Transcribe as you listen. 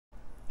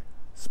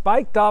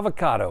Spiked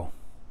avocado.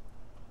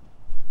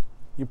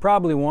 You're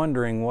probably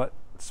wondering what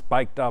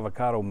spiked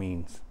avocado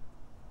means.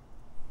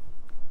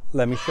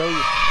 Let me show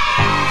you.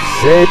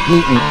 Said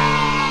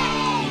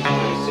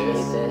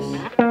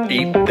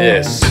eat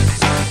this.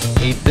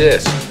 Eat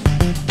this.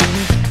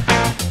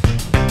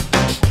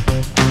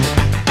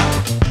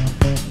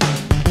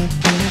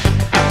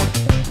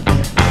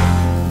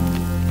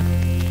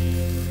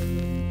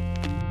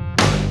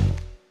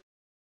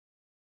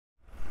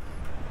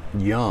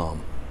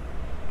 Yum.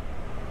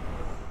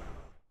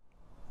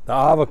 The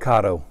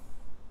avocado.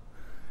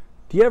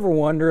 Do you ever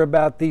wonder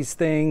about these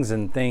things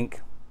and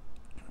think,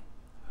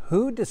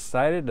 who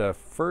decided to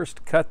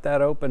first cut that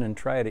open and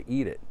try to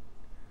eat it?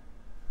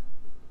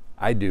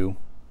 I do.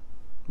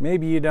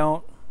 Maybe you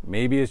don't.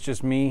 Maybe it's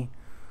just me.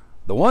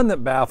 The one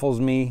that baffles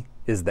me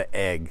is the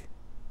egg.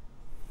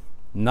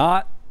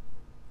 Not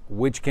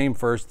which came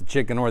first, the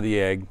chicken or the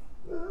egg.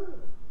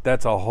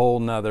 That's a whole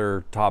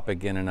nother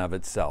topic in and of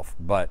itself.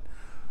 But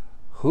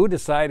who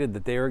decided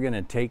that they were going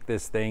to take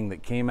this thing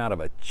that came out of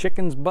a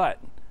chicken's butt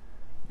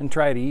and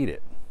try to eat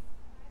it?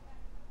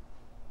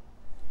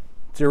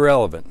 It's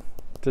irrelevant.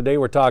 Today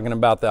we're talking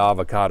about the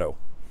avocado.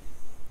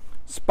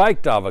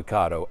 Spiked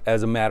avocado,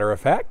 as a matter of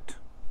fact.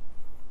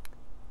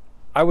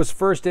 I was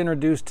first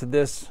introduced to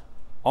this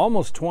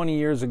almost 20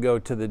 years ago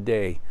to the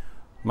day.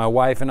 My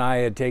wife and I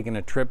had taken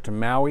a trip to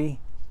Maui,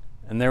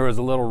 and there was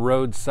a little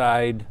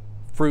roadside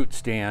fruit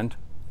stand.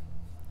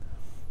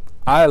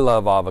 I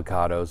love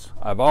avocados.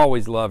 I've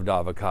always loved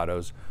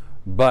avocados,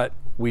 but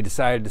we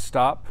decided to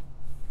stop,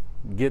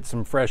 get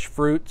some fresh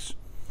fruits.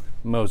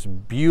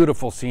 Most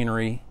beautiful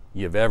scenery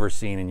you've ever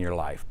seen in your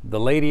life.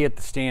 The lady at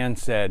the stand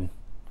said,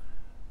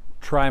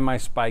 "Try my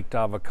spiked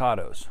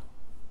avocados."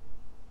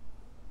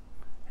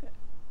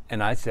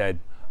 And I said,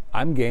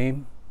 "I'm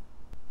game."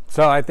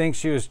 So I think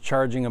she was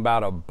charging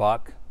about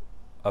 $1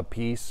 a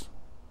piece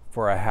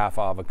for a half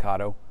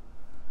avocado.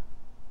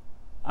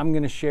 I'm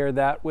going to share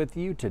that with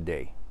you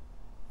today.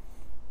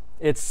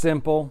 It's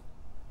simple,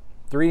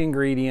 3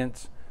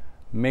 ingredients,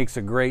 makes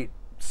a great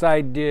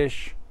side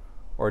dish,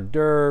 hors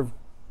d'oeuvre,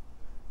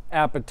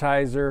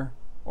 appetizer,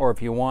 or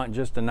if you want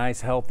just a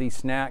nice healthy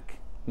snack,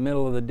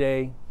 middle of the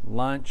day,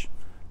 lunch.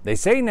 They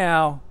say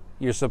now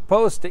you're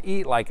supposed to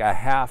eat like a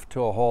half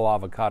to a whole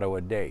avocado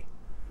a day.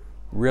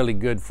 Really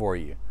good for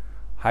you.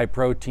 High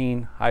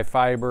protein, high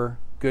fiber,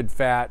 good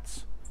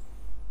fats.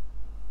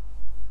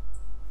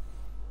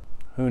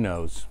 Who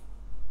knows?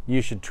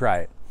 You should try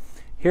it.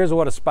 Here's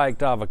what a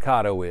spiked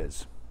avocado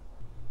is.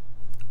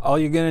 All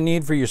you're going to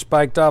need for your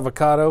spiked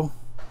avocado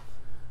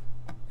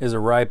is a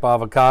ripe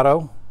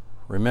avocado.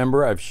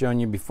 Remember, I've shown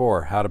you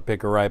before how to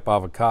pick a ripe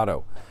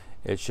avocado.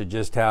 It should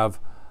just have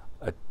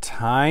a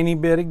tiny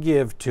bit of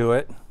give to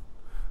it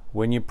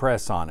when you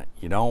press on it.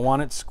 You don't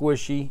want it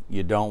squishy.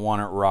 You don't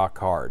want it rock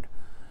hard.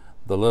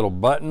 The little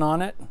button on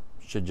it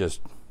should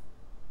just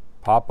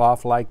pop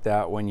off like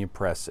that when you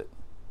press it.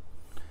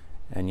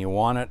 And you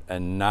want it a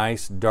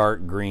nice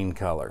dark green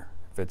color.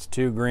 If it's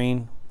too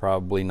green,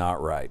 probably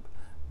not ripe.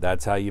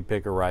 That's how you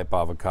pick a ripe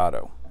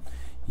avocado.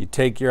 You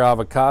take your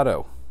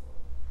avocado,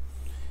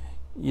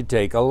 you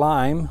take a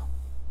lime,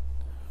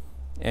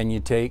 and you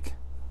take,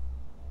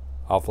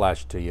 I'll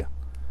flash it to you,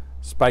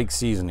 spike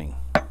seasoning.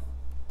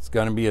 It's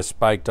going to be a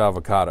spiked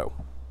avocado.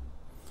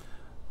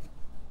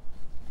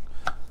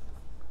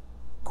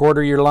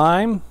 Quarter your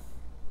lime.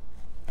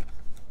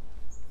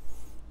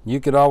 You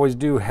could always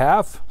do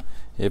half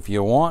if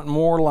you want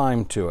more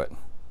lime to it.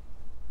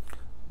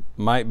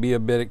 Might be a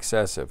bit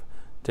excessive.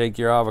 Take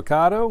your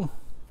avocado,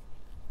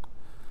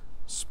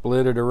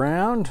 split it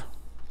around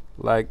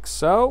like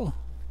so.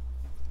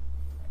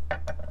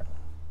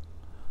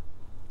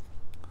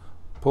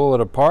 Pull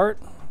it apart.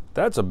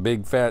 That's a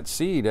big fat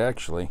seed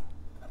actually.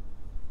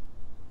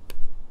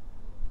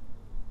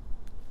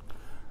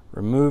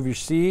 Remove your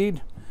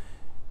seed.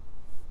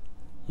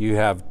 You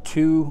have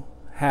 2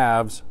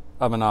 halves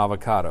of an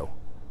avocado.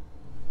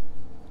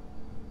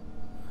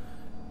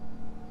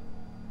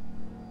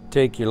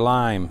 Take your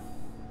lime,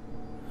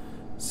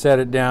 set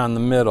it down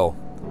the middle.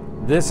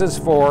 This is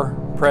for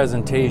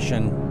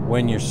presentation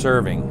when you're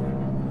serving.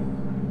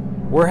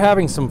 We're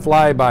having some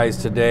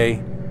flybys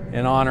today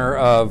in honor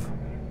of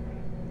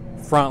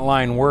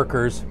frontline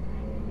workers,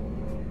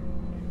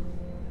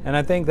 and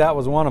I think that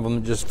was one of them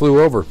that just flew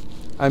over.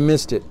 I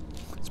missed it.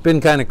 It's been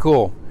kind of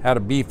cool. Had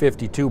a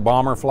B-52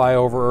 bomber fly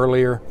over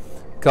earlier,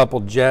 a couple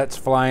jets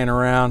flying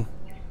around.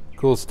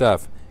 Cool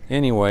stuff.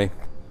 Anyway,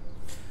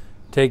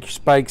 take your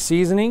spike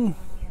seasoning,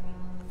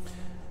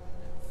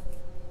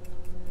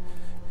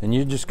 and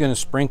you're just going to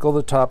sprinkle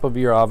the top of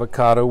your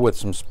avocado with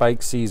some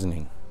spike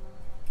seasoning.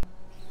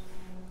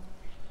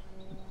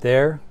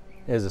 There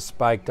is a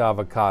spiked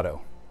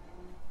avocado.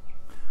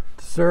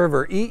 To serve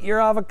or eat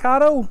your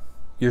avocado,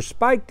 your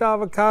spiked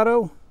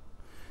avocado,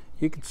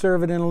 you could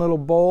serve it in a little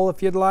bowl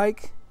if you'd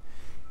like.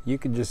 You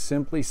could just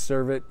simply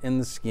serve it in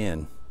the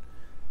skin.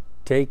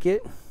 Take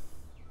it,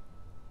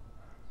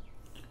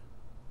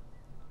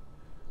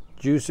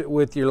 juice it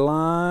with your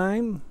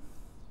lime,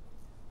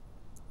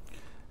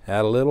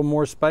 add a little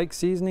more spike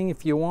seasoning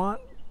if you want,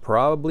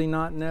 probably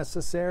not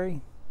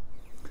necessary.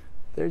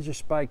 There's your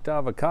spiked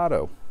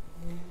avocado.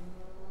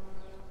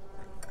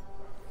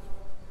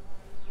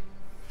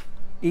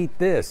 Eat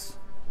this.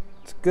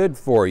 It's good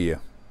for you.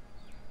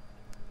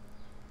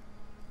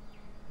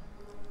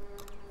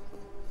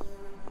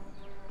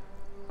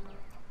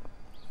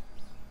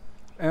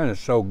 And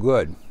it's so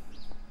good.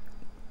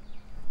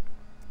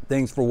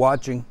 Thanks for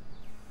watching.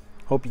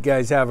 Hope you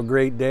guys have a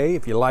great day.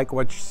 If you like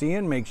what you're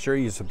seeing, make sure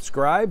you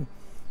subscribe.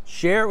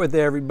 Share it with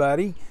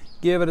everybody.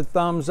 Give it a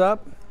thumbs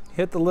up.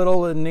 Hit the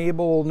little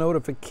enable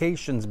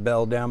notifications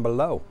bell down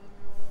below.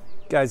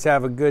 You guys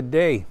have a good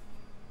day.